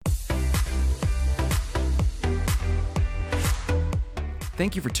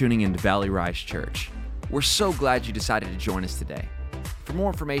Thank you for tuning in to Valley Rise Church. We're so glad you decided to join us today. For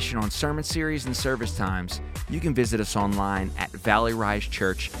more information on sermon series and service times, you can visit us online at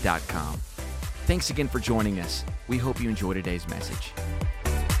valleyrisechurch.com. Thanks again for joining us. We hope you enjoy today's message.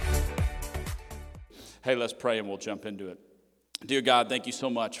 Hey, let's pray and we'll jump into it. Dear God, thank you so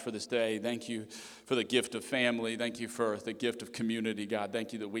much for this day. Thank you for the gift of family. Thank you for the gift of community, God.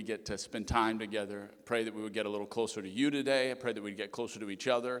 Thank you that we get to spend time together. I pray that we would get a little closer to you today. I pray that we'd get closer to each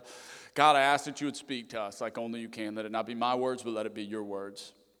other. God, I ask that you would speak to us like only you can. Let it not be my words, but let it be your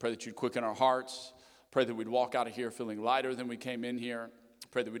words. Pray that you'd quicken our hearts. Pray that we'd walk out of here feeling lighter than we came in here.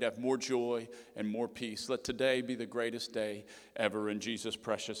 Pray that we'd have more joy and more peace. Let today be the greatest day ever. In Jesus'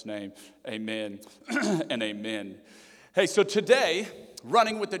 precious name, amen and amen. Hey, so today,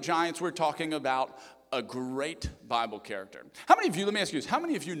 Running with the Giants, we're talking about a great Bible character. How many of you, let me ask you this, how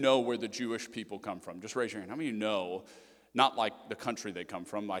many of you know where the Jewish people come from? Just raise your hand. How many of you know, not like the country they come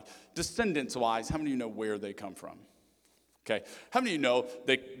from, like descendants-wise, how many of you know where they come from? Okay, how many of you know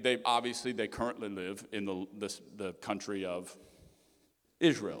they currently live in the country of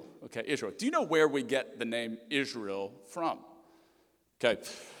Israel? Okay, Israel. Do you know where we get the name Israel from? Okay.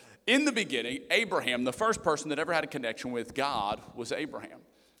 In the beginning, Abraham, the first person that ever had a connection with God was Abraham.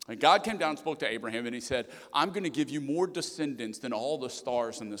 And God came down and spoke to Abraham, and he said, I'm going to give you more descendants than all the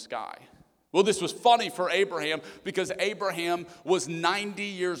stars in the sky. Well, this was funny for Abraham because Abraham was 90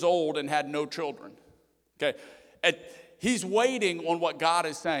 years old and had no children. Okay, and he's waiting on what God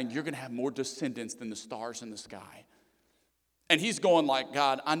is saying. You're going to have more descendants than the stars in the sky. And he's going like,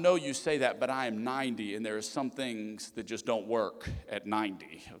 God, I know you say that, but I am 90, and there are some things that just don't work at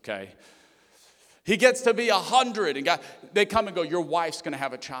 90, okay? He gets to be 100, and God, they come and go, your wife's going to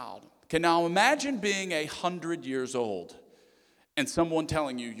have a child. Okay, now imagine being 100 years old and someone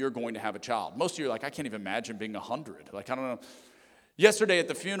telling you you're going to have a child. Most of you are like, I can't even imagine being 100. Like, I don't know. Yesterday at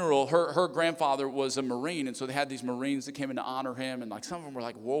the funeral, her grandfather was a Marine, and so they had these Marines that came in to honor him, and like some of them were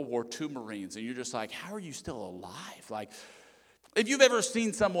like World War II Marines, and you're just like, how are you still alive? Like, if you've ever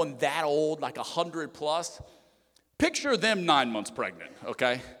seen someone that old, like 100 plus, picture them 9 months pregnant,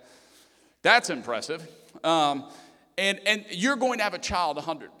 okay? That's impressive. And you're going to have a child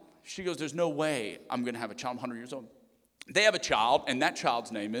 100. She goes, there's no way I'm going to have a child 100 years old. They have a child, and that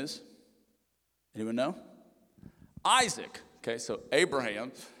child's name is, anyone know? Isaac. Okay, so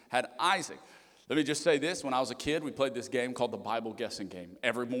Abraham had Isaac. Let me just say this. When I was a kid, we played this game called the Bible guessing game.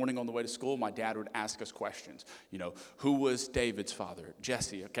 Every morning on the way to school, my dad would ask us questions. You know, who was David's father?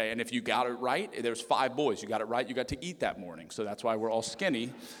 Jesse, okay? And if you got it right, there's 5 boys. You got it right, you got to eat that morning. So that's why we're all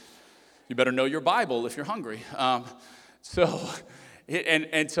skinny. You better know your Bible if you're hungry. So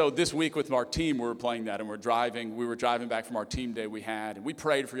this week with our team, we were playing that, and we were driving back from our team day we had, and we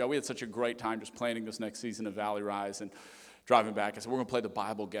prayed for y'all. We had such a great time just planning this next season of Valley Rise, and driving back, I said, we're going to play the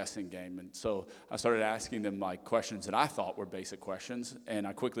Bible guessing game. And so I started asking them like questions that I thought were basic questions. And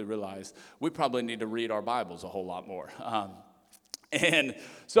I quickly realized we probably need to read our Bibles a whole lot more. And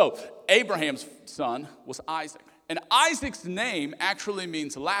so Abraham's son was Isaac. And Isaac's name actually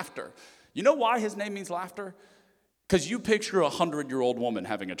means laughter. You know why his name means laughter? Because you picture a 100-year-old woman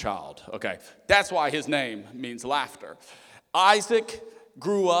having a child. Okay, that's why his name means laughter. Isaac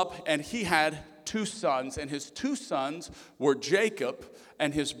grew up and he had 2 sons, and his 2 sons were Jacob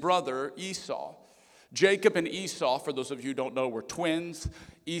and his brother Esau. Jacob and Esau, for those of you who don't know, were twins.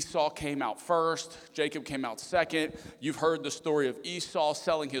 Esau came out first. Jacob came out second. You've heard the story of Esau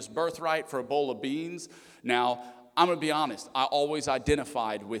selling his birthright for a bowl of beans. Now, I'm going to be honest. I always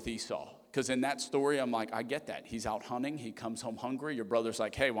identified with Esau. Because in that story, I'm like, I get that. He's out hunting. He comes home hungry. Your brother's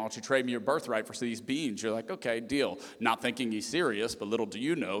like, hey, why don't you trade me your birthright for these beans? You're like, okay, deal. Not thinking he's serious, but little do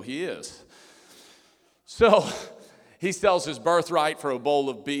you know, he is. So he sells his birthright for a bowl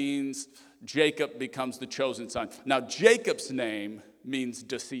of beans. Jacob becomes the chosen son. Now, Jacob's name means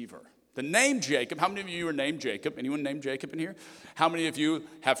deceiver. The name Jacob, how many of you are named Jacob? Anyone named Jacob in here? How many of you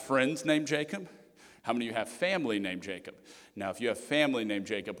have friends named Jacob? How many of you have family named Jacob? Now, if you have family named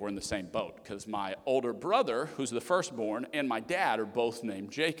Jacob, we're in the same boat because my older brother, who's the firstborn, and my dad are both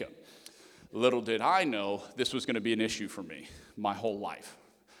named Jacob. Little did I know this was going to be an issue for me my whole life.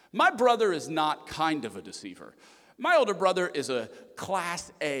 My brother is not kind of a deceiver. My older brother is a class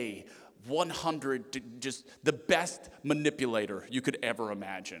A, 100, just the best manipulator you could ever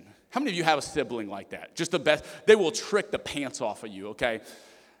imagine. How many of you have a sibling like that? Just the best. They will trick the pants off of you, okay?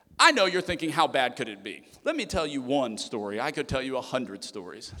 I know you're thinking, how bad could it be? Let me tell you one story. I could tell you 100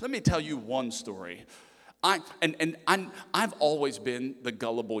 stories. Let me tell you one story. I've always been the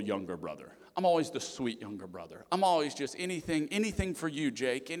gullible younger brother. I'm always the sweet younger brother. I'm always just anything for you,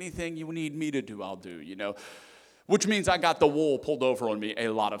 Jake. Anything you need me to do, I'll do, you know. which means I got the wool pulled over on me a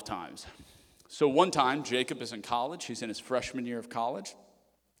lot of times. So one time, Jacob is in college. He's in his freshman year of college.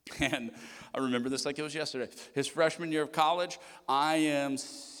 And I remember this like it was yesterday. His freshman year of college, I am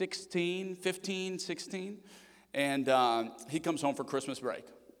 16, and he comes home for Christmas break.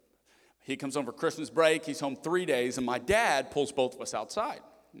 He's home 3 days, and my dad pulls both of us outside.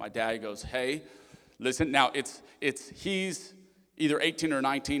 My dad goes, hey, listen, now he's either 18 or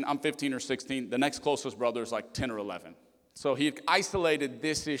 19, I'm 15 or 16. The next closest brother is like 10 or 11. So he isolated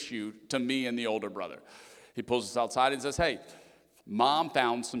this issue to me and the older brother. He pulls us outside and says, hey, Mom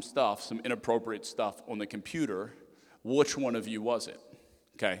found some inappropriate stuff on the computer. Which one of you was it?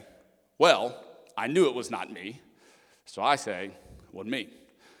 Okay. Well, I knew it was not me. So I say, it wasn't me.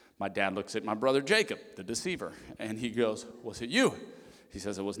 My dad looks at my brother Jacob, the deceiver, and he goes, was it you? He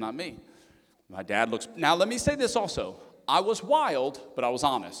says, it was not me. My dad looks, now let me say this also. I was wild, but I was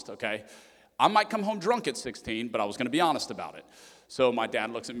honest, okay? I might come home drunk at 16, but I was going to be honest about it. So my dad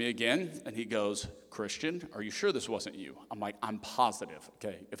looks at me again, and he goes, Christian, are you sure this wasn't you? I'm like, I'm positive,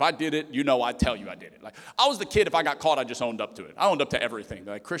 okay? If I did it, I'd tell you I did it. Like, I was the kid, if I got caught, I just owned up to it. I owned up to everything.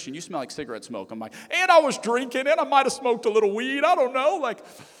 They're like, Christian, you smell like cigarette smoke. I'm like, and I was drinking, and I might have smoked a little weed. I don't know. Like,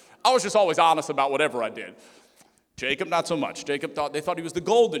 I was just always honest about whatever I did. Jacob, not so much. Jacob they thought he was the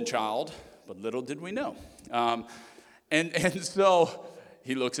golden child, but little did we know. And so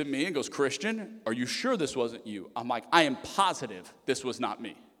he looks at me and goes, Christian, are you sure this wasn't you? I'm like, I am positive this was not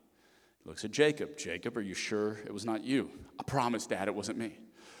me. He looks at Jacob. Jacob, are you sure it was not you? I promise, Dad, it wasn't me.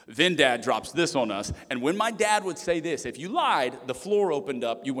 Then Dad drops this on us. And when my dad would say this, if you lied, the floor opened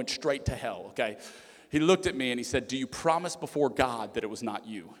up, you went straight to hell, okay? He looked at me and he said, do you promise before God that it was not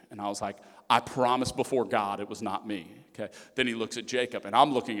you? And I was like, I promise before God it was not me. Okay. Then he looks at Jacob, and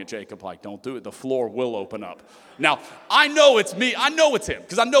I'm looking at Jacob like, don't do it. The floor will open up. Now, I know it's me. I know it's him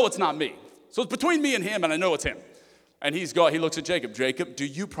because I know it's not me. So it's between me and him, and I know it's him. And he looks at Jacob. Jacob, do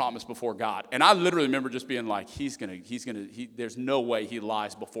you promise before God? And I literally remember just being like, there's no way he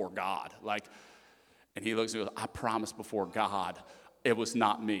lies before God. Like, and he looks and goes, I promise before God it was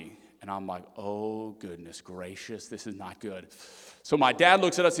not me. And I'm like, oh, goodness gracious, this is not good. So my dad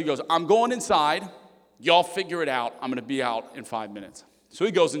looks at us. He goes, I'm going inside. Y'all figure it out. I'm going to be out in 5 minutes. So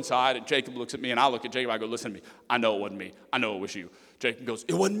he goes inside, and Jacob looks at me, and I look at Jacob. I go, listen to me. I know it wasn't me. I know it was you. Jacob goes,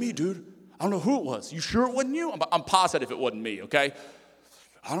 it wasn't me, dude. I don't know who it was. You sure it wasn't you? I'm positive it wasn't me, okay?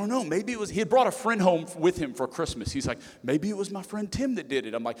 I don't know. Maybe it was, he had brought a friend home with him for Christmas. He's like, maybe it was my friend Tim that did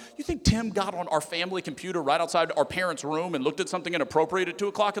it. I'm like, you think Tim got on our family computer right outside our parents' room and looked at something inappropriate at 2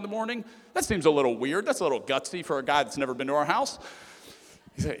 o'clock in the morning? That seems a little weird. That's a little gutsy for a guy that's never been to our house.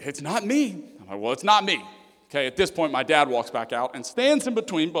 He said, it's not me. I'm like, well, it's not me. Okay, at this point, my dad walks back out and stands in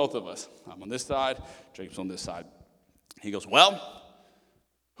between both of us. I'm on this side, Jacob's on this side. He goes, well,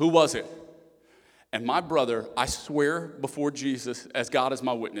 who was it? And my brother, I swear before Jesus, as God is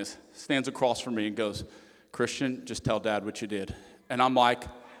my witness, stands across from me and goes, Christian, just tell Dad what you did. And I'm like,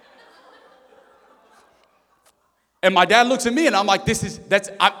 and my dad looks at me and I'm like,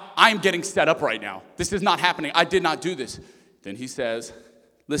 I'm getting set up right now. This is not happening. I did not do this. Then he says,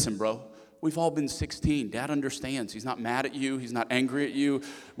 listen, bro, we've all been 16. Dad understands. He's not mad at you. He's not angry at you.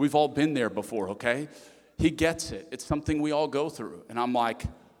 We've all been there before, okay? He gets it. It's something we all go through. And I'm like,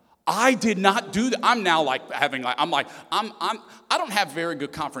 I did not do that. I'm now like having like, I don't have very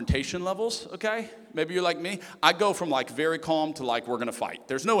good confrontation levels, okay? Maybe you're like me. I go from like very calm to like we're going to fight.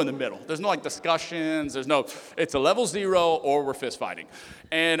 There's no in the middle. There's no like discussions. It's a level 0 or we're fist fighting.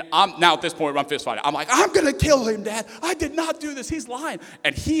 And I'm now at this point I'm fist fighting. I'm like, I'm going to kill him, Dad. I did not do this. He's lying.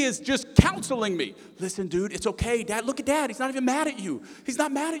 And he is just counseling me. Listen, dude, it's okay, Dad. Look at Dad. He's not even mad at you. He's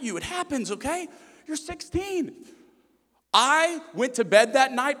not mad at you. It happens, okay? You're 16. I went to bed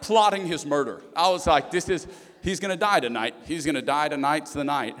that night plotting his murder. I was like, he's going to die tonight. He's going to die tonight's the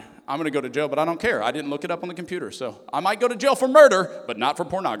night. I'm going to go to jail, but I don't care. I didn't look it up on the computer. So I might go to jail for murder, but not for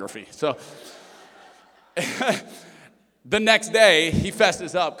pornography. So the next day, he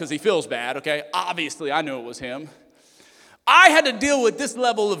fesses up because he feels bad, okay? Obviously, I knew it was him. I had to deal with this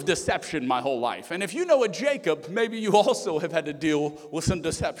level of deception my whole life. And if you know a Jacob, maybe you also have had to deal with some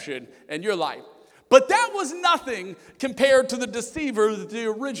deception in your life. But that was nothing compared to the deceiver that the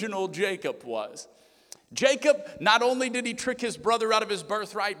original Jacob was. Jacob, not only did he trick his brother out of his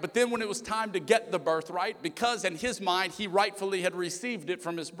birthright, but then when it was time to get the birthright, because in his mind he rightfully had received it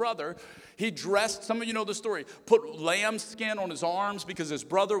from his brother, He dressed, some of you know the story, put lamb skin on his arms because his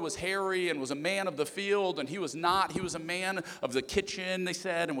brother was hairy and was a man of the field, and he was not. He was a man of the kitchen, they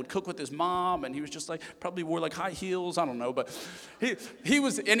said, and would cook with his mom, and he was just like, probably wore like high heels, I don't know, but he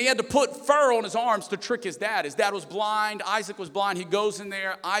was, and he had to put fur on his arms to trick his dad. His dad was blind, Isaac was blind. He goes in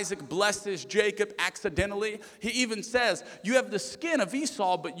there, Isaac blesses Jacob accidentally. He even says, you have the skin of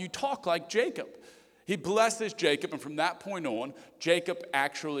Esau, but you talk like Jacob. He blesses Jacob, and from that point on, Jacob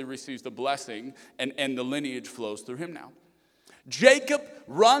actually receives the blessing, and the lineage flows through him now. Jacob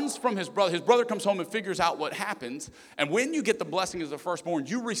runs from his brother. His brother comes home and figures out what happens, and when you get the blessing as the firstborn,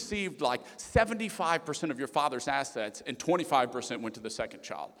 you received like 75% of your father's assets, and 25% went to the second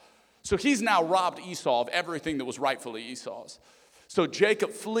child. So he's now robbed Esau of everything that was rightfully Esau's. So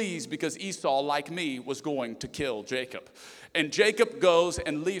Jacob flees because Esau, like me, was going to kill Jacob. And Jacob goes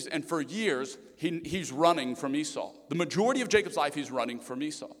and leaves, and for years, he's running from Esau. The majority of Jacob's life, he's running from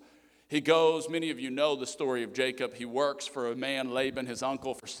Esau. He goes, many of you know the story of Jacob. He works for a man, Laban, his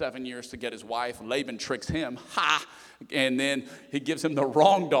uncle, for 7 years to get his wife. Laban tricks him, and then he gives him the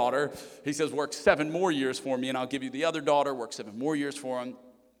wrong daughter. He says, work 7 more years for me, and I'll give you the other daughter. Work 7 more years for him.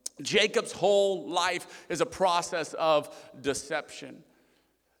 Jacob's whole life is a process of deception.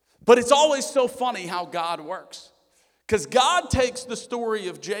 But it's always so funny how God works. Because God takes the story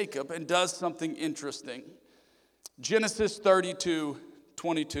of Jacob and does something interesting. Genesis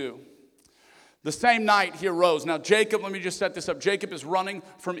 32:22. The same night he arose. Now Jacob, let me just set this up. Jacob is running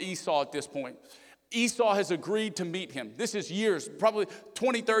from Esau at this point. Esau has agreed to meet him. This is years, probably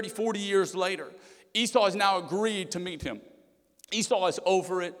 20, 30, 40 years later. Esau has now agreed to meet him. Esau is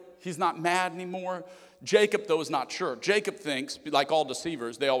over it. He's not mad anymore. Jacob, though, is not sure. Jacob thinks, like all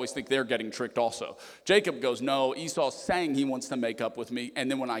deceivers, they always think they're getting tricked also. Jacob goes, no, Esau's saying he wants to make up with me,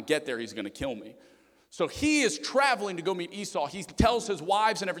 and then when I get there, he's going to kill me. So he is traveling to go meet Esau. He tells his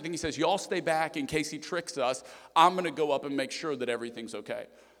wives and everything. He says, y'all stay back in case he tricks us. I'm going to go up and make sure that everything's okay.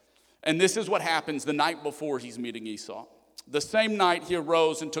 And this is what happens the night before he's meeting Esau. The same night he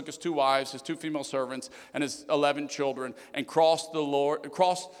arose and took his 2 wives, his 2 female servants, and his 11 children, and crossed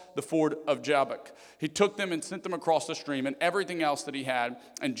the ford of Jabbok. He took them and sent them across the stream and everything else that he had,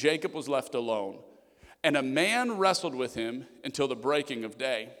 and Jacob was left alone. And a man wrestled with him until the breaking of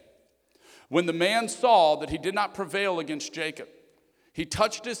day. When the man saw that he did not prevail against Jacob, he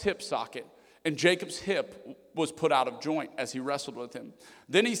touched his hip socket, and Jacob's hip was put out of joint as he wrestled with him.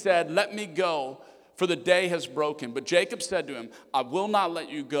 Then he said, let me go, for the day has broken. But Jacob said to him, I will not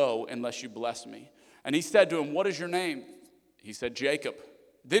let you go unless you bless me. And he said to him, what is your name? He said, Jacob.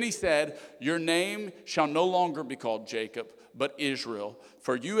 Then he said, your name shall no longer be called Jacob, but Israel,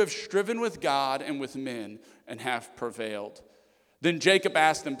 for you have striven with God and with men and have prevailed. Then Jacob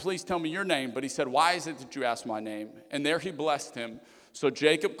asked him, please tell me your name. But he said, why is it that you ask my name? And there he blessed him. So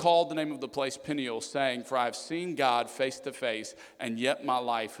Jacob called the name of the place Peniel, saying, for I have seen God face to face, and yet my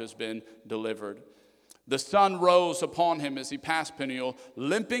life has been delivered. The sun rose upon him as he passed Peniel,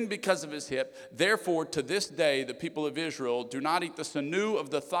 limping because of his hip. Therefore, to this day, the people of Israel do not eat the sinew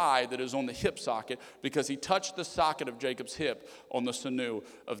of the thigh that is on the hip socket, because he touched the socket of Jacob's hip on the sinew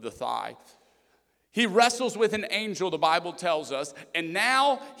of the thigh. He wrestles with an angel, the Bible tells us, and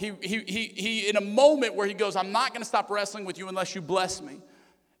now he in a moment where he goes, I'm not going to stop wrestling with you unless you bless me.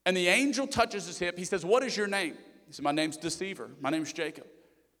 And the angel touches his hip. He says, what is your name? He said, my name's Deceiver. My name's Jacob.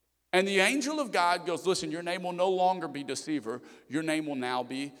 And the angel of God goes, listen, your name will no longer be Deceiver. Your name will now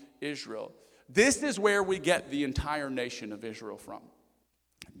be Israel. This is where we get the entire nation of Israel from.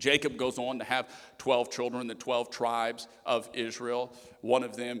 Jacob goes on to have 12 children, the 12 tribes of Israel. One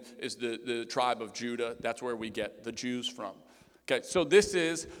of them is the tribe of Judah. That's where we get the Jews from. Okay, so this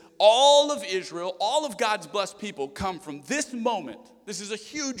is all of Israel, all of God's blessed people come from this moment. This is a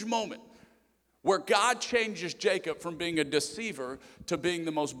huge moment where God changes Jacob from being a deceiver to being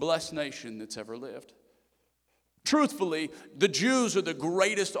the most blessed nation that's ever lived. Truthfully, the Jews are the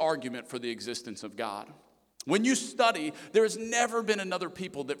greatest argument for the existence of God. When you study, there has never been another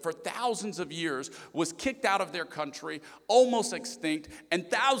people that for thousands of years was kicked out of their country, almost extinct, and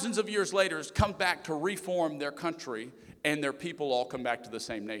thousands of years later has come back to reform their country, and their people all come back to the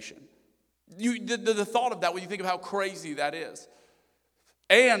same nation. The thought of that, when you think of how crazy that is,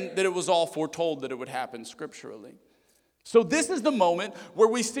 and that it was all foretold that it would happen scripturally. So this is the moment where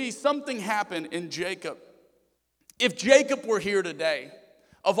we see something happen in Jacob. If Jacob were here today,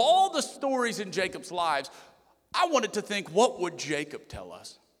 of all the stories in Jacob's lives, I wanted to think, what would Jacob tell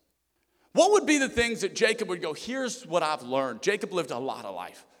us? What would be the things that Jacob would go, here's what I've learned. Jacob lived a lot of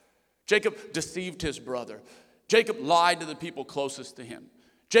life. Jacob deceived his brother. Jacob lied to the people closest to him.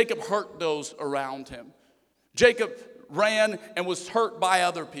 Jacob hurt those around him. Jacob ran and was hurt by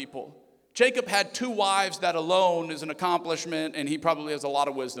other people. Jacob had 2 wives. That alone is an accomplishment, and he probably has a lot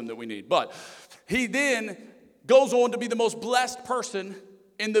of wisdom that we need. But he then goes on to be the most blessed person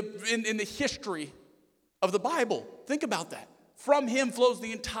in the history of the Bible. Think about that. From him flows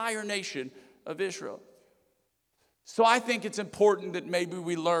the entire nation of Israel. So I think it's important that maybe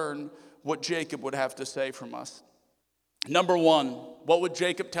we learn what Jacob would have to say from us. Number 1, what would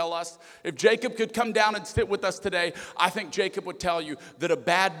Jacob tell us? If Jacob could come down and sit with us today, I think Jacob would tell you that a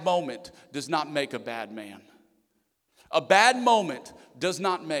bad moment does not make a bad man. A bad moment does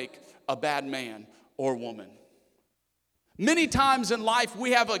not make a bad man or woman. Many times in life,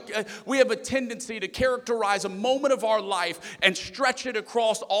 we have a tendency to characterize a moment of our life and stretch it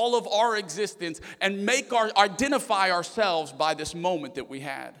across all of our existence and identify ourselves by this moment that we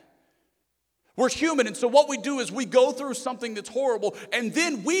had. We're human, and so what we do is we go through something that's horrible, and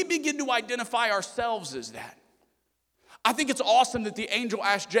then we begin to identify ourselves as that. I think it's awesome that the angel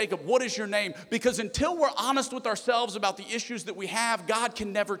asked Jacob, "What is your name?" Because until we're honest with ourselves about the issues that we have, God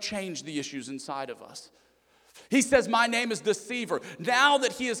can never change the issues inside of us. He says, "My name is Deceiver." Now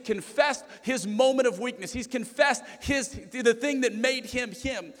that he has confessed his moment of weakness, he's confessed the thing that made him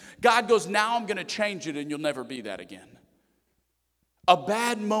him, God goes, "Now I'm going to change it, and you'll never be that again." A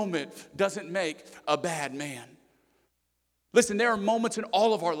bad moment doesn't make a bad man. Listen, there are moments in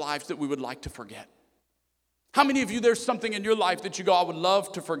all of our lives that we would like to forget. How many of you, there's something in your life that you go, "I would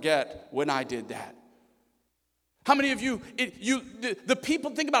love to forget when I did that"? How many of you, the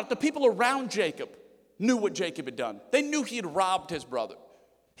people, think about it, the people around Jacob knew what Jacob had done. They knew he had robbed his brother.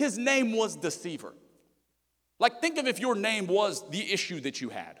 His name was Deceiver. Like, think of if your name was the issue that you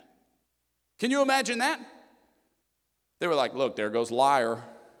had. Can you imagine that? They were like, "Look, there goes liar.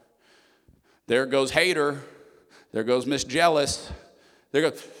 There goes hater. There goes Miss Jealous. There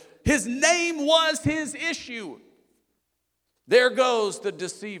goes." His name was his issue. There goes the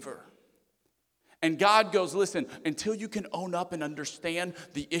deceiver. And God goes, "Listen, until you can own up and understand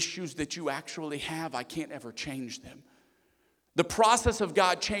the issues that you actually have, I can't ever change them." The process of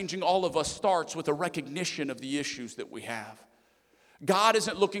God changing all of us starts with a recognition of the issues that we have. God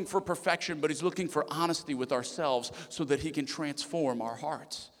isn't looking for perfection, but he's looking for honesty with ourselves so that he can transform our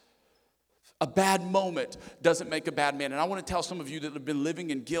hearts. A bad moment doesn't make a bad man. And I want to tell some of you that have been living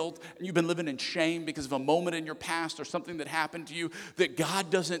in guilt and you've been living in shame because of a moment in your past or something that happened to you, that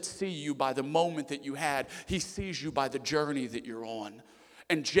God doesn't see you by the moment that you had. He sees you by the journey that you're on.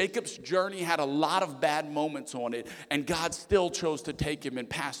 And Jacob's journey had a lot of bad moments on it, and God still chose to take him and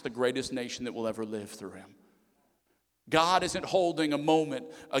pass the greatest nation that will ever live through him. God isn't holding a moment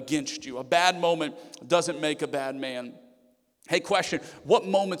against you. A bad moment doesn't make a bad man. Hey, question, what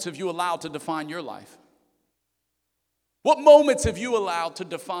moments have you allowed to define your life? What moments have you allowed to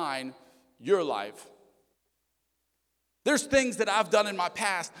define your life? There's things that I've done in my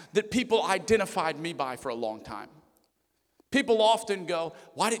past that people identified me by for a long time. People often go,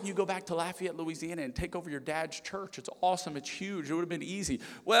 "Why didn't you go back to Lafayette, Louisiana and take over your dad's church? It's awesome, it's huge, it would have been easy."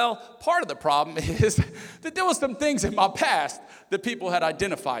 Well, part of the problem is that there was some things in my past that people had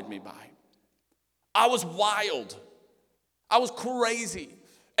identified me by. I was wild. I was crazy.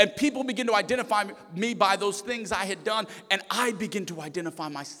 And people begin to identify me by those things I had done, and I begin to identify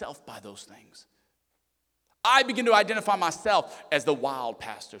myself by those things. I begin to identify myself as the wild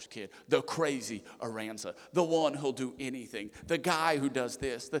pastor's kid, the crazy Aranza, the one who'll do anything, the guy who does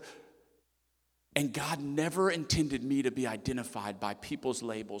this. And God never intended me to be identified by people's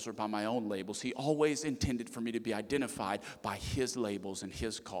labels or by my own labels. He always intended for me to be identified by his labels and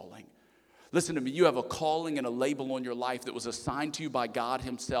his calling. Listen to me, you have a calling and a label on your life that was assigned to you by God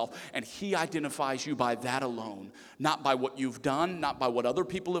himself, and he identifies you by that alone. Not by what you've done, not by what other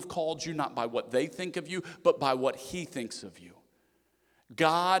people have called you, not by what they think of you, but by what he thinks of you.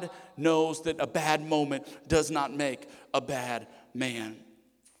 God knows that a bad moment does not make a bad man.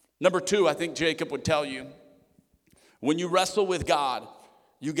 Number 2, I think Jacob would tell you, when you wrestle with God,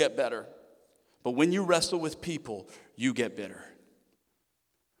 you get better. But when you wrestle with people, you get bitter.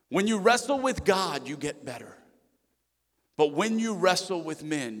 When you wrestle with God, you get better. But when you wrestle with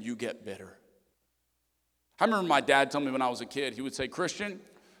men, you get bitter. I remember my dad telling me when I was a kid, he would say, "Christian,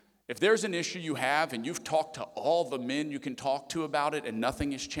 if there's an issue you have and you've talked to all the men you can talk to about it and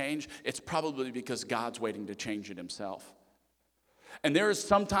nothing has changed, it's probably because God's waiting to change it himself." And there is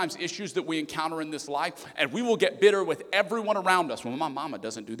sometimes issues that we encounter in this life, and we will get bitter with everyone around us. Well, my mama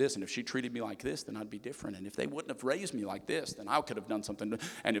doesn't do this, and if she treated me like this, then I'd be different. And if they wouldn't have raised me like this, then I could have done something.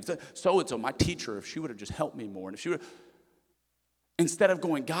 And if so-and-so, my teacher, if she would have just helped me more, and if she would, instead of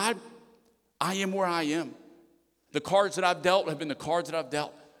going, "God, I am where I am. The cards that I've dealt have been the cards that I've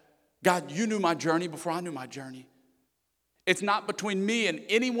dealt. God, you knew my journey before I knew my journey. It's not between me and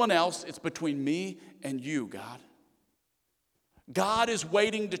anyone else. It's between me and you, God. God is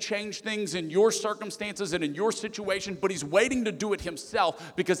waiting to change things in your circumstances and in your situation, but he's waiting to do it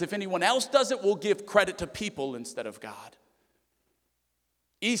himself, because if anyone else does it, we'll give credit to people instead of God.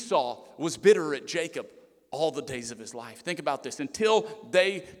 Esau was bitter at Jacob all the days of his life. Think about this. Until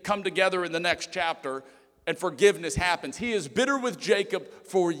they come together in the next chapter and forgiveness happens, he is bitter with Jacob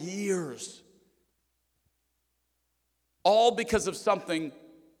for years. All because of something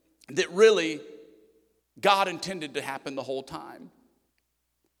that really God intended to happen the whole time.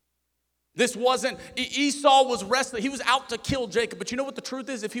 This wasn't, Esau was wrestling. He was out to kill Jacob. But you know what the truth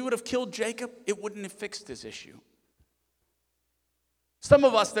is? If he would have killed Jacob, it wouldn't have fixed his issue. Some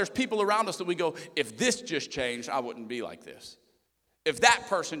of us, there's people around us that we go, if this just changed, I wouldn't be like this. If that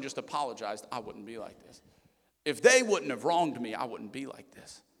person just apologized, I wouldn't be like this. If they wouldn't have wronged me, I wouldn't be like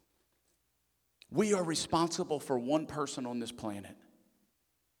this. We are responsible for one person on this planet,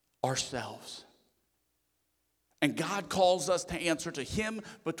 ourselves. And God calls us to answer to him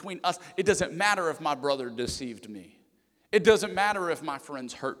between us. It doesn't matter if my brother deceived me. It doesn't matter if my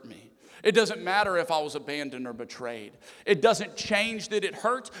friends hurt me. It doesn't matter if I was abandoned or betrayed. It doesn't change that it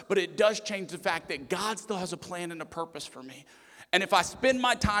hurts, but it does change the fact that God still has a plan and a purpose for me. And if I spend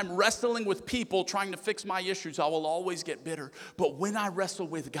my time wrestling with people trying to fix my issues, I will always get bitter. But when I wrestle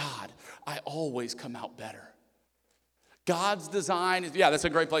with God, I always come out better. God's design is, that's a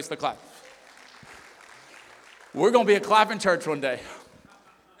great place to clap. We're going to be a clapping church one day.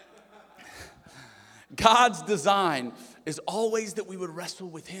 God's design is always that we would wrestle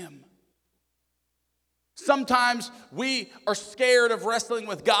with him. Sometimes we are scared of wrestling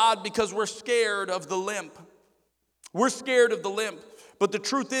with God because we're scared of the limp. We're scared of the limp. But the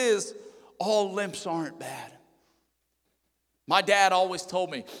truth is, all limps aren't bad. My dad always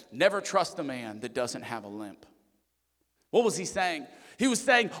told me, never trust a man that doesn't have a limp. What was he saying? He was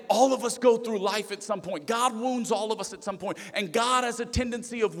saying all of us go through life at some point. God wounds all of us at some point. And God has a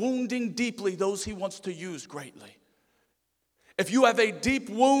tendency of wounding deeply those he wants to use greatly. If you have a deep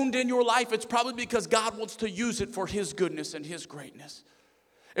wound in your life, it's probably because God wants to use it for his goodness and his greatness.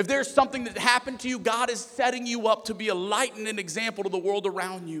 If there's something that happened to you, God is setting you up to be a light and an example to the world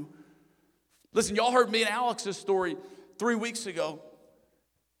around you. Listen, y'all heard me and Alex's story 3 weeks ago.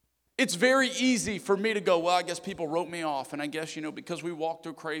 It's very easy for me to go, well, I guess people wrote me off. And I guess, because we walked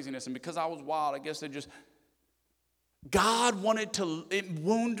through craziness and because I was wild, I guess they just... God wanted to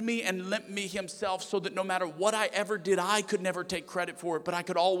wound me and limp me himself so that no matter what I ever did, I could never take credit for it. But I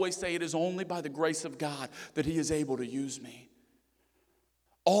could always say it is only by the grace of God that he is able to use me.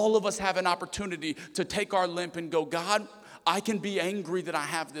 All of us have an opportunity to take our limp and go, God, I can be angry that I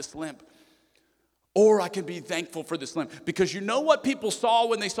have this limp. Or I can be thankful for this limp. Because you know what people saw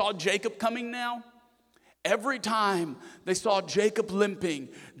when they saw Jacob coming now? Every time they saw Jacob limping,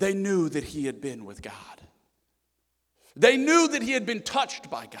 they knew that he had been with God. They knew that he had been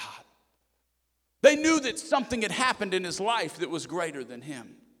touched by God. They knew that something had happened in his life that was greater than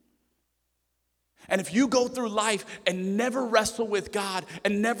him. And if you go through life and never wrestle with God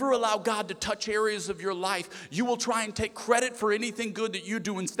and never allow God to touch areas of your life, you will try and take credit for anything good that you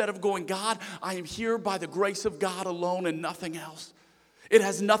do instead of going, God, I am here by the grace of God alone and nothing else. It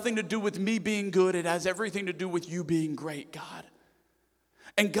has nothing to do with me being good. It has everything to do with you being great, God.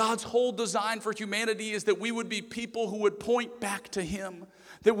 And God's whole design for humanity is that we would be people who would point back to him,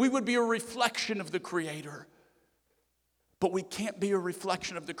 that we would be a reflection of the Creator. But we can't be a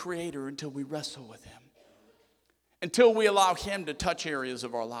reflection of the Creator until we wrestle with him, until we allow him to touch areas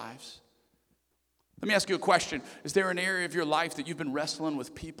of our lives. Let me ask you a question. Is there an area of your life that you've been wrestling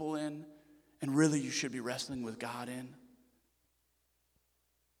with people in, and really you should be wrestling with God in?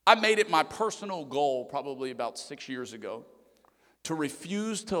 I made it my personal goal probably about 6 years ago to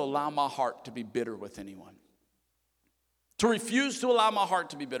refuse to allow my heart to be bitter with anyone. To refuse to allow my heart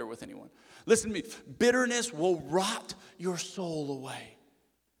to be bitter with anyone. Listen to me. Bitterness will rot your soul away.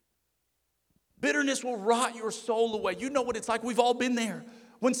 Bitterness will rot your soul away. You know what it's like. We've all been there.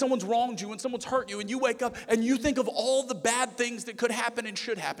 When someone's wronged you, when someone's hurt you, and you wake up and you think of all the bad things that could happen and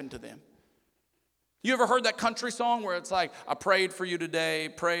should happen to them. You ever heard that country song where it's like, I prayed for you today,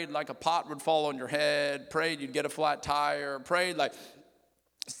 prayed like a pot would fall on your head, prayed you'd get a flat tire, prayed like...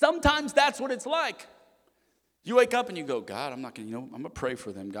 Sometimes that's what it's like. You wake up and you go, God, I'm going to pray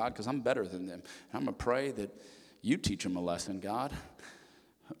for them, God, because I'm better than them. And I'm going to pray that you teach them a lesson, God,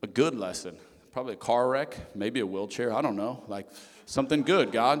 a good lesson. Probably a car wreck, maybe a wheelchair, I don't know, like something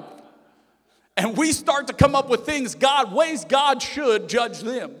good, God. And we start to come up with things, ways God should judge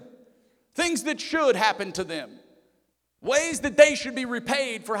them, things that should happen to them, ways that they should be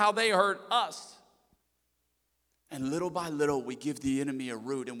repaid for how they hurt us. And little by little, we give the enemy a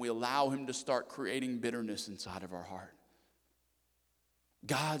root and we allow him to start creating bitterness inside of our heart.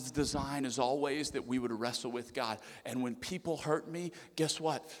 God's design is always that we would wrestle with God. And when people hurt me, guess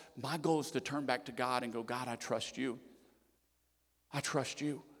what? My goal is to turn back to God and go, God, I trust you. I trust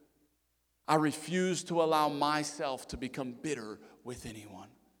you. I refuse to allow myself to become bitter with anyone.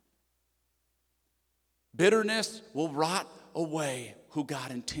 Bitterness will rot away who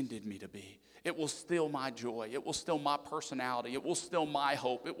God intended me to be. It will steal my joy. It will steal my personality. It will steal my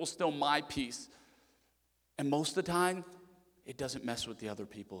hope. It will steal my peace. And most of the time, it doesn't mess with the other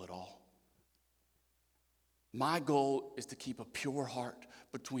people at all. My goal is to keep a pure heart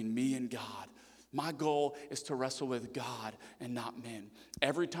between me and God. My goal is to wrestle with God and not men.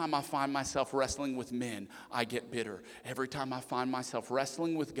 Every time I find myself wrestling with men, I get bitter. Every time I find myself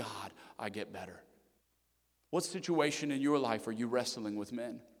wrestling with God, I get better. What situation in your life are you wrestling with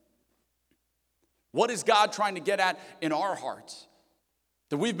men? What is God trying to get at in our hearts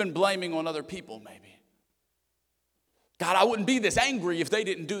that we've been blaming on other people maybe? God, I wouldn't be this angry if they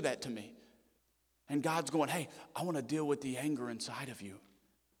didn't do that to me. And God's going, hey, I want to deal with the anger inside of you.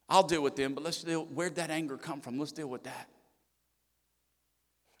 I'll deal with them, but let's deal, where'd that anger come from? Let's deal with that.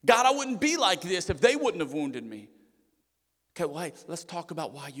 God, I wouldn't be like this if they wouldn't have wounded me. Okay, well, hey, let's talk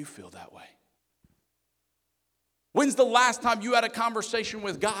about why you feel that way. When's the last time you had a conversation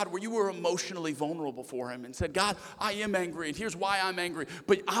with God where you were emotionally vulnerable for him and said, God, I am angry, and here's why I'm angry,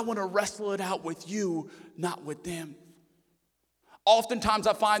 but I want to wrestle it out with you, not with them. Oftentimes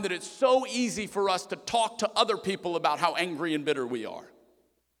I find that it's so easy for us to talk to other people about how angry and bitter we are.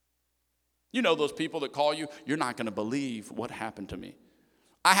 You know those people that call you, you're not going to believe what happened to me.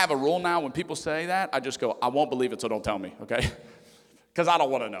 I have a rule now when people say that, I just go, I won't believe it, so don't tell me, okay? Because I don't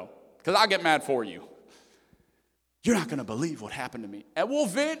want to know. Because I'll get mad for you. You're not going to believe what happened to me. And we'll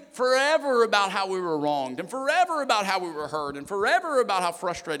vent forever about how we were wronged, and forever about how we were hurt, and forever about how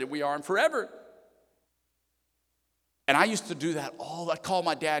frustrated we are, and forever. And I used to do that I'd call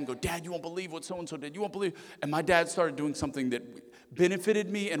my dad and go, Dad, you won't believe what so-and-so did. You won't believe. And my dad started doing something that benefited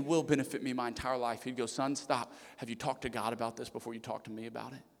me and will benefit me my entire life. He'd go, son, stop. Have you talked to God about this before you talk to me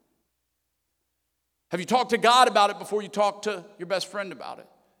about it? Have you talked to God about it before you talk to your best friend about it?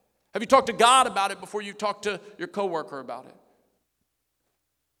 Have you talked to God about it before you talk to your coworker about it?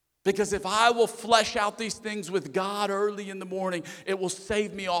 Because if I will flesh out these things with God early in the morning, it will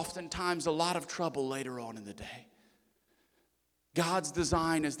save me oftentimes a lot of trouble later on in the day. God's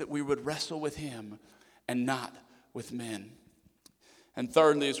design is that we would wrestle with him and not with men. And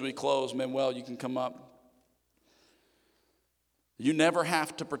thirdly, as we close, Manuel, you can come up. You never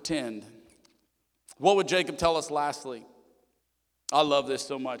have to pretend. What would Jacob tell us lastly? I love this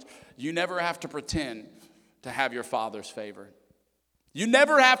so much. You never have to pretend to have your father's favor. You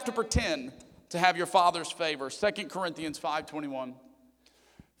never have to pretend to have your father's favor. 2 Corinthians 5:21.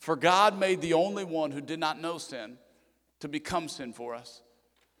 For God made the only one who did not know sin to become sin for us,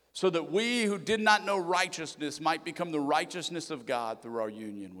 so that we who did not know righteousness might become the righteousness of God through our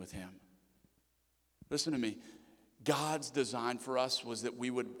union with him. Listen to me. God's design for us was that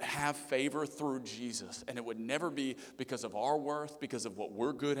we would have favor through Jesus. And it would never be because of our worth, because of what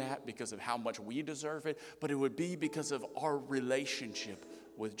we're good at, because of how much we deserve it, but it would be because of our relationship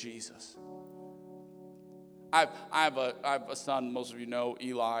with Jesus. I have a son, most of you know,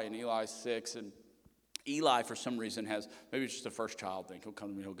 Eli, and Eli's 6, and Eli, for some reason, has, maybe it's just a first child thing. He'll come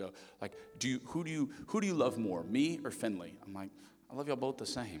to me, he'll go, like, who do you love more, me or Finley? I'm like, I love y'all both the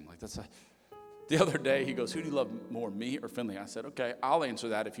same. Like, the other day, he goes, who do you love more, me or Finley? I said, okay, I'll answer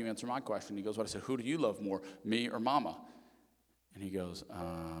that if you answer my question. He goes, what? I said, who do you love more, me or mama? And he goes,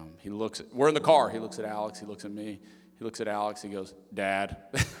 we're in the car. He looks at Alex, he looks at me. He looks at Alex, he goes, Dad.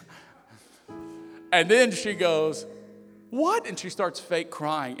 And then she goes, what? And she starts fake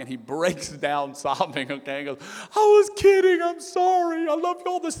crying, and he breaks down sobbing, okay? He goes, I was kidding, I'm sorry, I love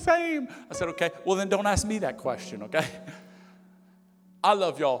you all the same. I said, okay, well then don't ask me that question, okay? I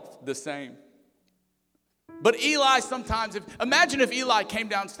love y'all the same. But Eli sometimes, imagine if Eli came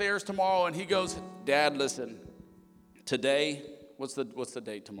downstairs tomorrow and he goes, Dad, listen, today, what's the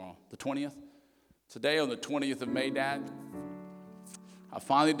date tomorrow? The 20th? Today on the 20th of May, Dad, I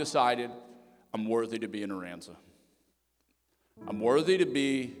finally decided I'm worthy to be in Aranza. I'm worthy to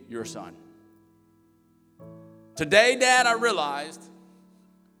be your son. Today, Dad, I realized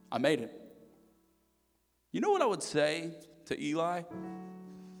I made it. You know what I would say to Eli?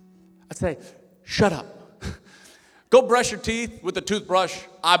 I'd say, shut up. Go brush your teeth with the toothbrush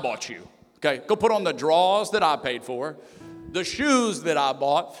I bought you. Okay, go put on the drawers that I paid for, the shoes that I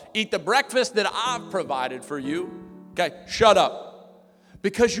bought, eat the breakfast that I've provided for you. Okay, shut up.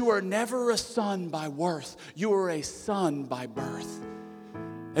 Because you are never a son by worth. You are a son by birth.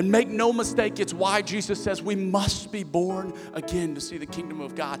 And make no mistake, it's why Jesus says we must be born again to see the kingdom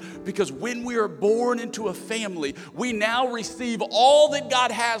of God. Because when we are born into a family, we now receive all that God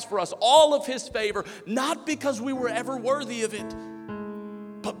has for us, all of his favor, not because we were ever worthy of it,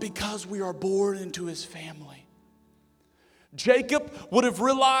 but because we are born into his family. Jacob would have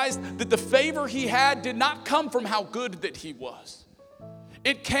realized that the favor he had did not come from how good that he was.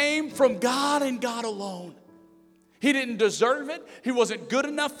 It came from God and God alone. He didn't deserve it. He wasn't good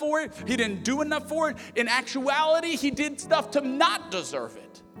enough for it. He didn't do enough for it. In actuality, he did stuff to not deserve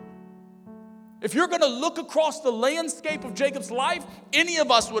it. If you're going to look across the landscape of Jacob's life, any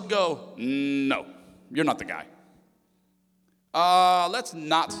of us would go, no, you're not the guy. Let's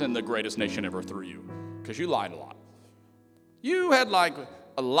not send the greatest nation ever through you, because you lied a lot. You had like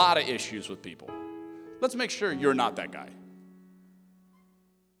a lot of issues with people. Let's make sure you're not that guy.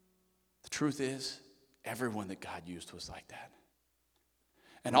 The truth is, everyone that God used was like that.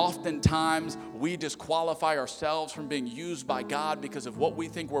 And oftentimes, we disqualify ourselves from being used by God because of what we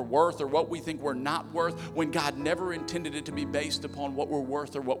think we're worth or what we think we're not worth, when God never intended it to be based upon what we're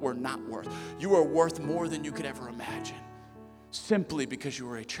worth or what we're not worth. You are worth more than you could ever imagine, simply because you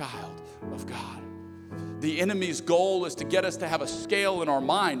are a child of God. The enemy's goal is to get us to have a scale in our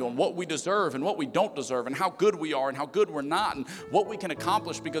mind on what we deserve and what we don't deserve, and how good we are and how good we're not, and what we can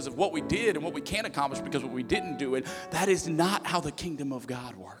accomplish because of what we did and what we can't accomplish because of what we didn't do. And that is not how the kingdom of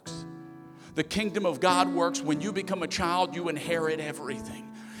God works. The kingdom of God works when you become a child, you inherit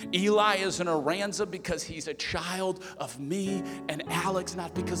everything. Eli is an Aranza because he's a child of me and Alex,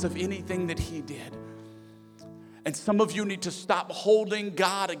 not because of anything that he did. And some of you need to stop holding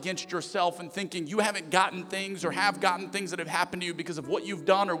God against yourself and thinking you haven't gotten things or have gotten things that have happened to you because of what you've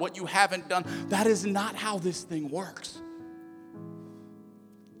done or what you haven't done. That is not how this thing works.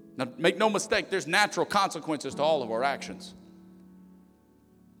 Now, make no mistake, there's natural consequences to all of our actions.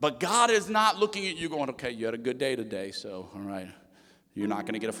 But God is not looking at you going, okay, you had a good day today, so all right, you're not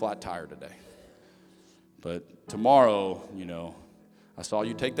going to get a flat tire today. But tomorrow, I saw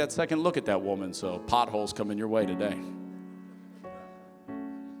you take that second look at that woman, so potholes coming your way today.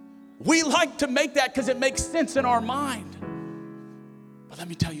 We like to make that because it makes sense in our mind. But let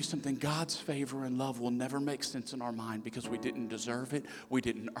me tell you something, God's favor and love will never make sense in our mind because we didn't deserve it. We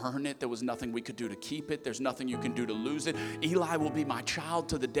didn't earn it. There was nothing we could do to keep it. There's nothing you can do to lose it. Eli will be my child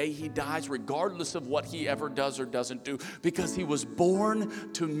to the day he dies, regardless of what he ever does or doesn't do, because he was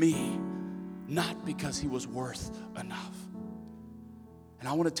born to me, not because he was worth enough. And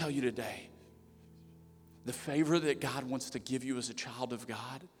I want to tell you today, the favor that God wants to give you as a child of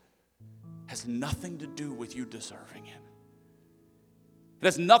God has nothing to do with you deserving it. It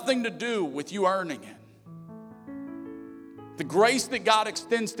has nothing to do with you earning it. The grace that God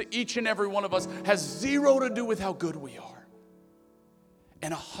extends to each and every one of us has zero to do with how good we are,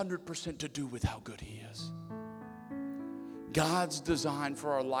 and 100% to do with how good he is. God's design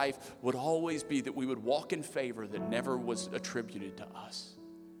for our life would always be that we would walk in favor that never was attributed to us.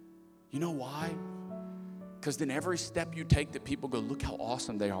 You know why? Because then every step you take that people go, look how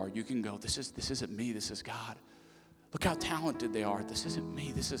awesome they are, you can go, this isn't me, this is God. Look how talented they are, this isn't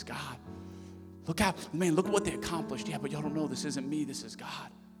me, this is God. Look at what they accomplished. Yeah, but y'all don't know, this isn't me, this is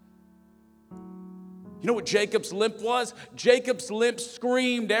God. You know what Jacob's limp was? Jacob's limp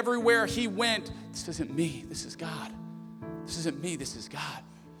screamed everywhere he went, this isn't me, this is God. This isn't me, this is God.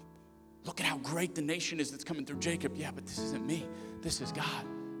 Look at how great the nation is that's coming through Jacob. Yeah, but this isn't me, this is God.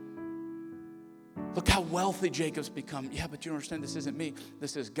 Look how wealthy Jacob's become. Yeah, but you don't understand, this isn't me,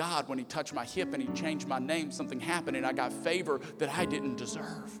 this is God. When he touched my hip and he changed my name, something happened and I got favor that I didn't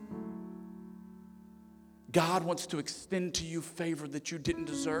deserve. God wants to extend to you favor that you didn't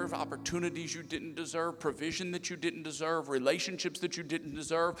deserve, opportunities you didn't deserve, provision that you didn't deserve, relationships that you didn't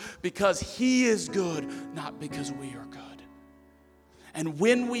deserve, because he is good, not because we are good. And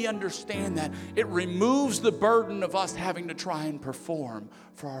when we understand that, it removes the burden of us having to try and perform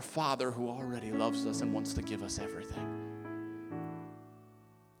for our Father who already loves us and wants to give us everything.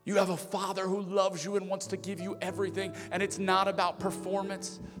 You have a Father who loves you and wants to give you everything, and it's not about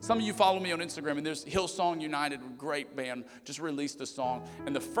performance. Some of you follow me on Instagram, and there's Hillsong United, a great band, just released a song.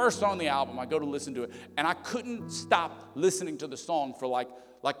 And the first song on the album, I go to listen to it, and I couldn't stop listening to the song for like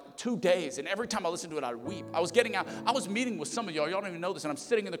 2 days. And every time I listened to it, I'd weep. I was meeting with some of y'all don't even know this, and I'm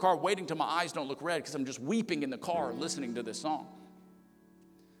sitting in the car waiting till my eyes don't look red because I'm just weeping in the car listening to this song.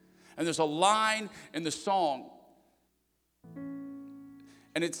 And there's a line in the song,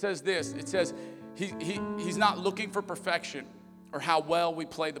 and it says this. It says, he's not looking for perfection or how well we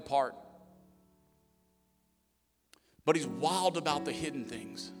play the part, But he's wild about the hidden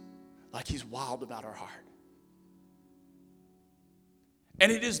things, like he's wild about our heart.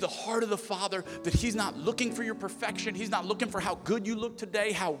 And it is the heart of the Father that he's not looking for your perfection. He's not looking for how good you look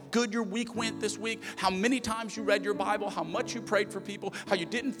today, how good your week went this week, how many times you read your Bible, how much you prayed for people, how you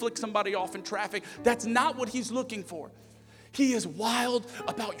didn't flick somebody off in traffic. That's not what he's looking for. He is wild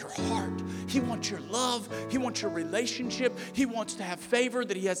about your heart. He wants your love. He wants your relationship. He wants to have favor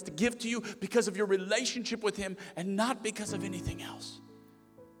that he has to give to you because of your relationship with him and not because of anything else.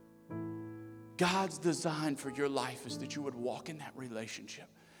 God's design for your life is that you would walk in that relationship.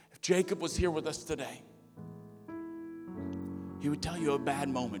 If Jacob was here with us today, he would tell you a bad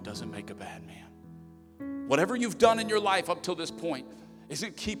moment doesn't make a bad man. Whatever you've done in your life up till this point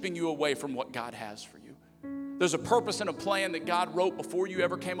isn't keeping you away from what God has for you. There's a purpose and a plan that God wrote before you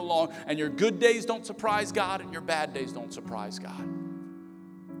ever came along, and your good days don't surprise God and your bad days don't surprise God.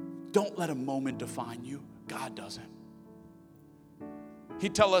 Don't let a moment define you. God doesn't.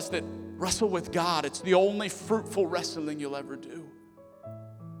 He'd tell us that wrestle with God. It's the only fruitful wrestling you'll ever do.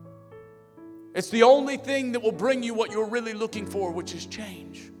 It's the only thing that will bring you what you're really looking for, which is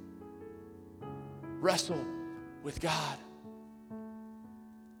change. Wrestle with God.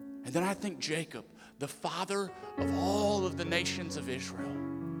 And then I think Jacob, the father of all of the nations of Israel,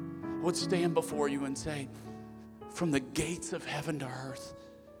 would stand before you and say, from the gates of heaven to earth,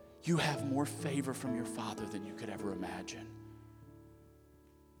 you have more favor from your Father than you could ever imagine.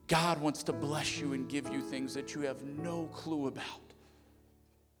 God wants to bless you and give you things that you have no clue about.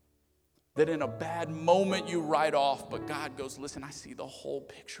 That in a bad moment you write off, but God goes, listen, I see the whole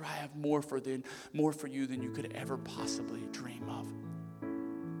picture. I have more for you than you could ever possibly dream of.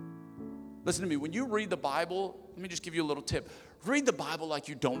 Listen to me, when you read the Bible, let me just give you a little tip. Read the Bible like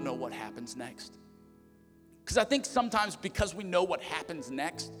you don't know what happens next. Because I think sometimes because we know what happens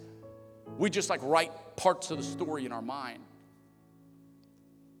next, we just like write parts of the story in our mind.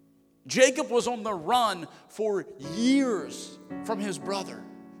 Jacob was on the run for years from his brother.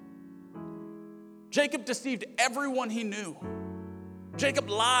 Jacob deceived everyone he knew. Jacob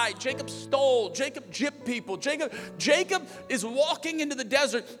lied. Jacob stole. Jacob gypped people. Jacob is walking into the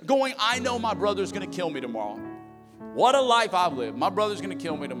desert going, I know my brother's going to kill me tomorrow. What a life I've lived. My brother's going to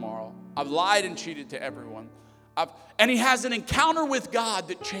kill me tomorrow. I've lied and cheated to everyone. And he has an encounter with God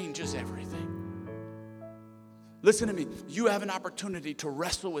that changes everything. Listen to me. You have an opportunity to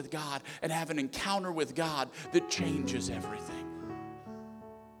wrestle with God and have an encounter with God that changes everything.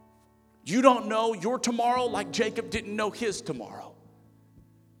 You don't know your tomorrow like Jacob didn't know his tomorrow.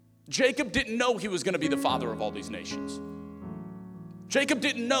 Jacob didn't know he was going to be the father of all these nations. Jacob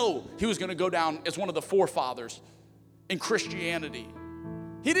didn't know he was going to go down as one of the forefathers in Christianity.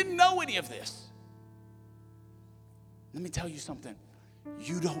 He didn't know any of this. Let me tell you something.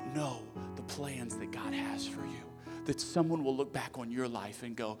 You don't know the plans that God has for you. That someone will look back on your life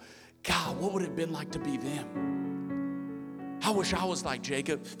and go, God, what would it have been like to be them? I wish I was like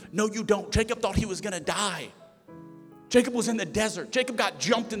Jacob. No, you don't. Jacob thought he was going to die. Jacob was in the desert. Jacob got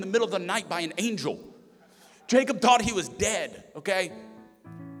jumped in the middle of the night by an angel. Jacob thought he was dead, okay?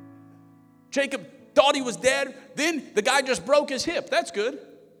 Jacob thought he was dead. Then the guy just broke his hip. That's good.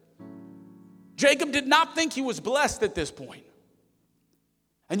 Jacob did not think he was blessed at this point.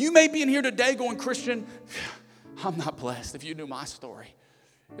 And you may be in here today going, Christian, I'm not blessed. If you knew my story,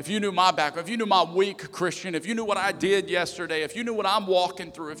 if you knew my background, if you knew my week, Christian, if you knew what I did yesterday, if you knew what I'm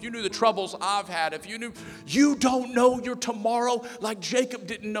walking through, if you knew the troubles I've had, if you knew, you don't know your tomorrow like Jacob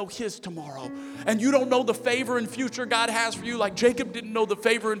didn't know his tomorrow. And you don't know the favor and future God has for you like Jacob didn't know the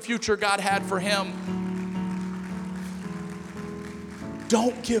favor and future God had for him.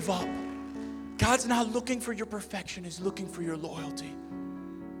 Don't give up. God's not looking for your perfection. He's looking for your loyalty.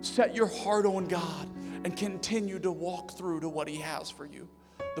 Set your heart on God and continue to walk through to what he has for you.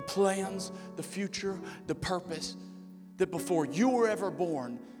 The plans, the future, the purpose that before you were ever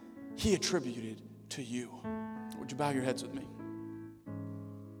born, he attributed to you. Would you bow your heads with me?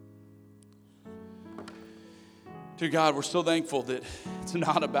 Dear God, we're so thankful that it's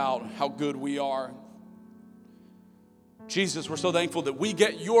not about how good we are. Jesus, we're so thankful that we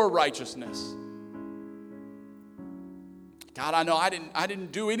get your righteousness. God, I know I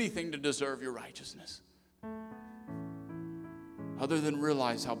didn't do anything to deserve your righteousness, other than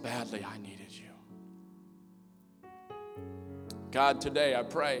realize how badly I needed you. God, today I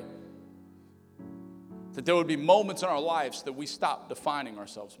pray that there would be moments in our lives that we stop defining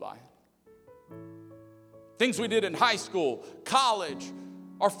ourselves by. Things we did in high school, college,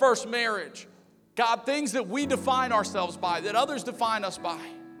 our first marriage. God, things that we define ourselves by, that others define us by,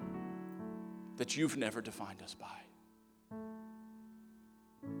 that you've never defined us by.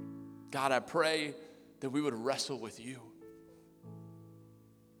 God, I pray that we would wrestle with you.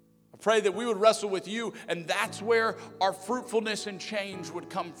 I pray that we would wrestle with you, and that's where our fruitfulness and change would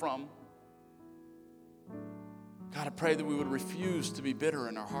come from. God, I pray that we would refuse to be bitter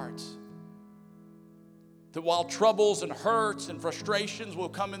in our hearts. That while troubles and hurts and frustrations will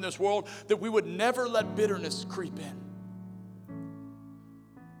come in this world, that we would never let bitterness creep in.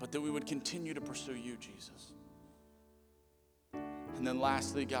 But that we would continue to pursue you, Jesus. And then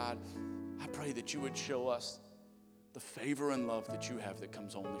lastly, God, I pray that you would show us the favor and love that you have that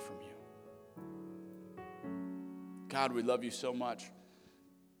comes only from you. God, we love you so much.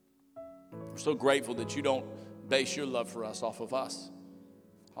 We're so grateful that you don't base your love for us, off of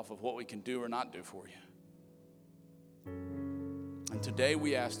what we can do or not do for you. And today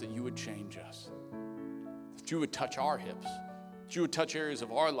we ask that you would change us, that you would touch our hips, that you would touch areas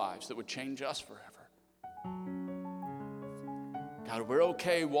of our lives that would change us forever. God, we're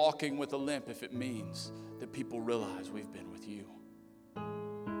okay walking with a limp if it means that people realize we've been with you.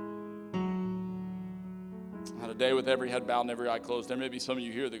 Now today, with every head bowed and every eye closed, there may be some of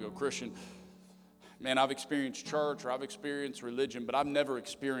you here that go, Christian, man, I've experienced church or I've experienced religion, but I've never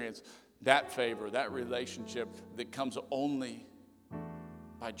experienced that favor, that relationship that comes only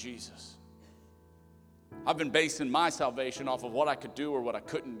by Jesus. I've been basing my salvation off of what I could do or what I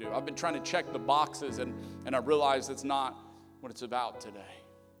couldn't do. I've been trying to check the boxes, and I realize that's not what it's about today.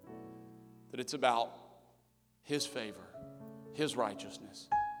 That it's about his favor, his righteousness,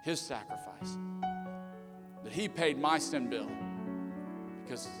 his sacrifice. That he paid my sin bill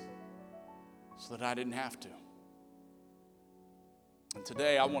so that I didn't have to. And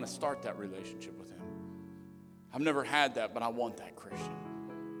today I want to start that relationship with him. I've never had that, but I want that, Christian.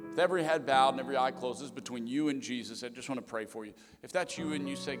 With every head bowed and every eye closed, this is between you and Jesus. I just want to pray for you. If that's you and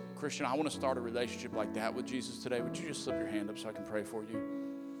you say, Christian, I want to start a relationship like that with Jesus today, would you just slip your hand up so I can pray for you?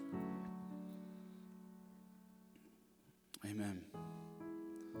 Amen.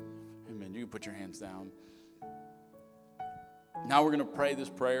 Amen. You can put your hands down. Now we're going to pray this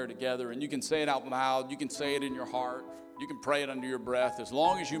prayer together, and you can say it out loud. You can say it in your heart. You can pray it under your breath. As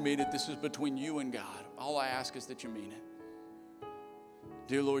long as you mean it, this is between you and God. All I ask is that you mean it.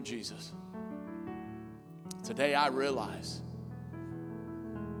 Dear Lord Jesus, today I realize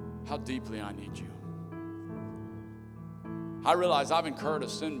how deeply I need you. I realize I've incurred a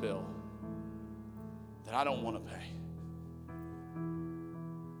sin bill that I don't want to pay.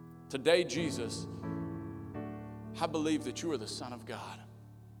 Today, Jesus, I believe that you are the Son of God.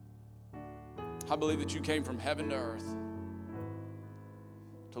 I believe that you came from heaven to earth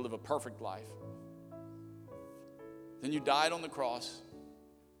to live a perfect life. Then you died on the cross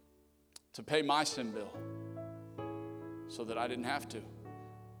to pay my sin bill so that I didn't have to.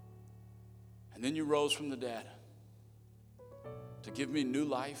 And then you rose from the dead to give me new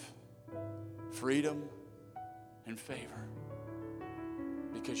life, freedom, and favor.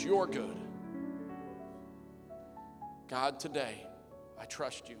 Because you're good. God, today, I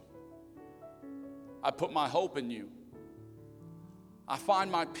trust you. I put my hope in you. I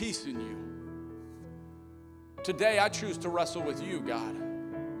find my peace in you. Today, I choose to wrestle with you, God,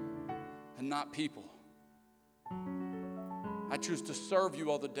 and not people. I choose to serve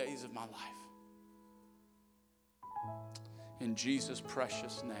you all the days of my life. In Jesus'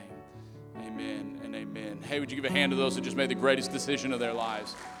 precious name, amen and amen. Hey, would you give a hand to those that just made the greatest decision of their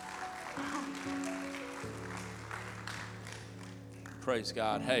lives? Praise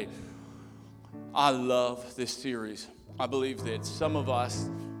God. Hey, I love this series. I believe that some of us,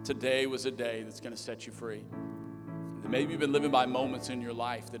 today was a day that's going to set you free. Maybe you've been living by moments in your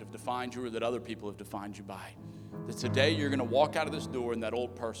life that have defined you or that other people have defined you by. That today you're going to walk out of this door and that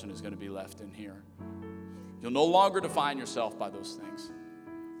old person is going to be left in here. You'll no longer define yourself by those things,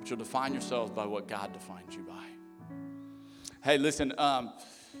 but you'll define yourselves by what God defines you by. Hey, listen,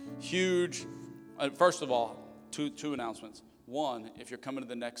 first of all, two announcements. One, if you're coming to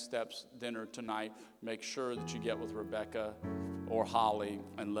the Next Steps dinner tonight, make sure that you get with Rebecca or Holly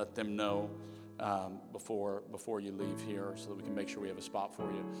and let them know before you leave here so that we can make sure we have a spot for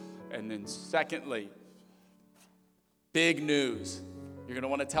you. And then secondly, big news. You're going to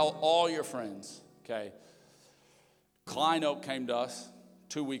want to tell all your friends, okay? Klein Oak came to us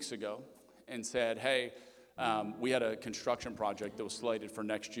 2 weeks ago and said, hey, we had a construction project that was slated for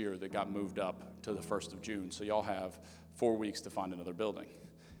next year that got moved up to the 1st of June. So y'all have 4 weeks to find another building.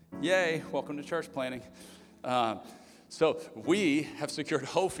 Yay, welcome to church planning. So we have secured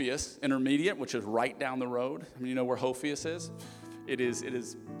Hophius Intermediate, which is right down the road. I mean, you know where Hophius is? It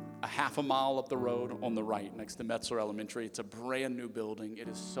is a half a mile up the road on the right next to Metzler Elementary. It's a brand new building. It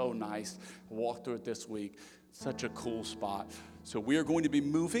is so nice. I walked through it this week. Such a cool spot. So we are going to be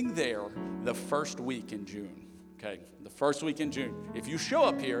moving there the first week in June. Okay, the first week in June. If you show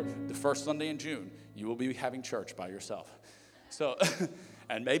up here the first Sunday in June, you will be having church by yourself. So,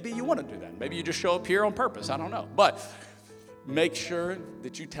 and maybe you want to do that. Maybe you just show up here on purpose. I don't know. But make sure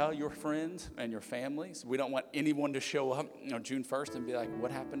that you tell your friends and your families. We don't want anyone to show up on June 1st and be like,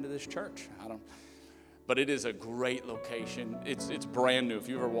 what happened to this church? But it is a great location. It's brand new. If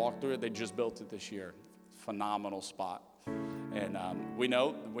you ever walked through it, they just built it this year. Phenomenal spot. And we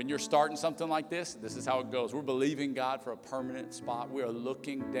know when you're starting something like this is how it goes. We're believing God for a permanent spot. We are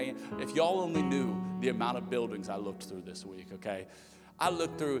looking day in. If y'all only knew the amount of buildings I looked through this week, okay? I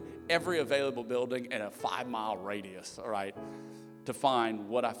looked through every available building in a 5-mile radius, all right, to find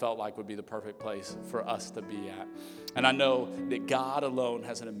what I felt like would be the perfect place for us to be at. And I know that God alone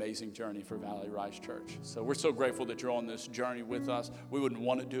has an amazing journey for Valley Rise Church. So we're so grateful that you're on this journey with us. We wouldn't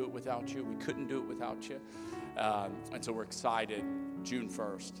want to do it without you. We couldn't do it without you. And so we're excited, June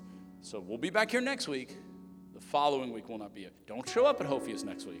 1st. So we'll be back here next week. The following week will not be it. Don't show up at Hophius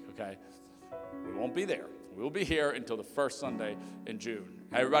next week, okay? We won't be there. We'll be here until the first Sunday in June.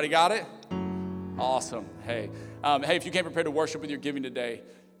 Everybody got it? Awesome. Hey, if you came prepared to worship with your giving today,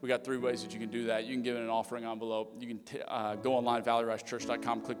 we got 3 ways that you can do that. You can give in an offering envelope. You can go online,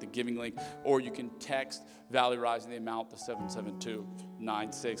 valleyrisechurch.com, click the giving link, or you can text Valley Rise in the amount to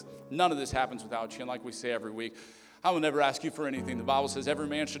 77296. None of this happens without you, and like we say every week, I will never ask you for anything. The Bible says every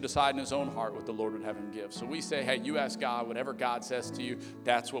man should decide in his own heart what the Lord would have him give. So we say, hey, you ask God, whatever God says to you,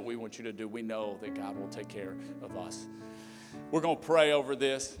 that's what we want you to do. We know that God will take care of us. We're going to pray over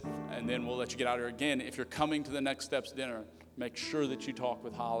this, and then we'll let you get out of here. Again, if you're coming to the Next Steps dinner, make sure that you talk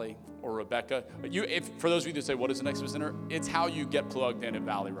with Holly or Rebecca. For those of you that say, what is the Next Steps dinner? It's how you get plugged in at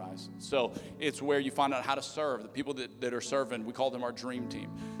Valley Rise. So it's where you find out how to serve. The people that are serving, we call them our dream team.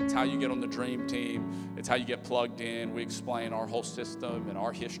 It's how you get on the dream team. It's how you get plugged in. We explain our whole system and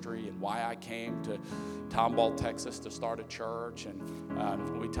our history and why I came to Tomball, Texas to start a church.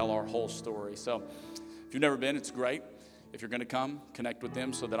 And we tell our whole story. So if you've never been, it's great. If you're going to come, connect with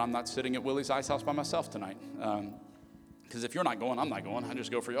them so that I'm not sitting at Willie's Ice House by myself tonight. Because if you're not going, I'm not going. I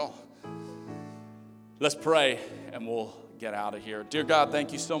just go for y'all. Let's pray, and we'll get out of here. Dear God,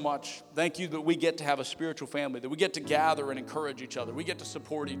 thank you so much. Thank you that we get to have a spiritual family, that we get to gather and encourage each other. We get to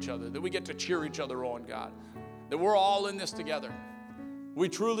support each other, that we get to cheer each other on, God, that we're all in this together. We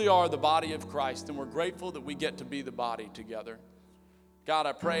truly are the body of Christ, and we're grateful that we get to be the body together. God,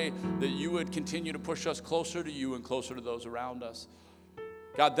 I pray that you would continue to push us closer to you and closer to those around us.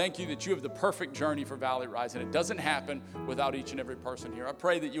 God, thank you that you have the perfect journey for Valley Rise, and it doesn't happen without each and every person here. I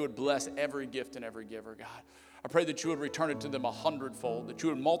pray that you would bless every gift and every giver, God. I pray that you would return it to them 100-fold, that you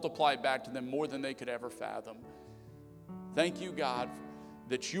would multiply it back to them more than they could ever fathom. Thank you, God,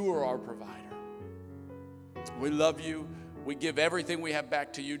 that you are our provider. We love you. We give everything we have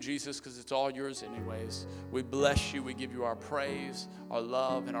back to you, Jesus, because it's all yours anyways. We bless you. We give you our praise, our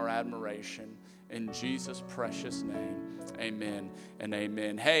love, and our admiration. In Jesus' precious name, amen and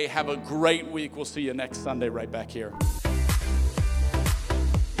amen. Hey, have a great week. We'll see you next Sunday right back here.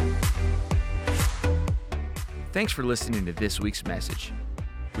 Thanks for listening to this week's message.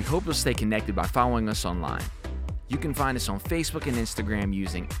 We hope you'll stay connected by following us online. You can find us on Facebook and Instagram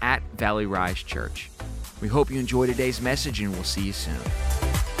using @Valley Rise Church. We hope you enjoyed today's message, and we'll see you soon.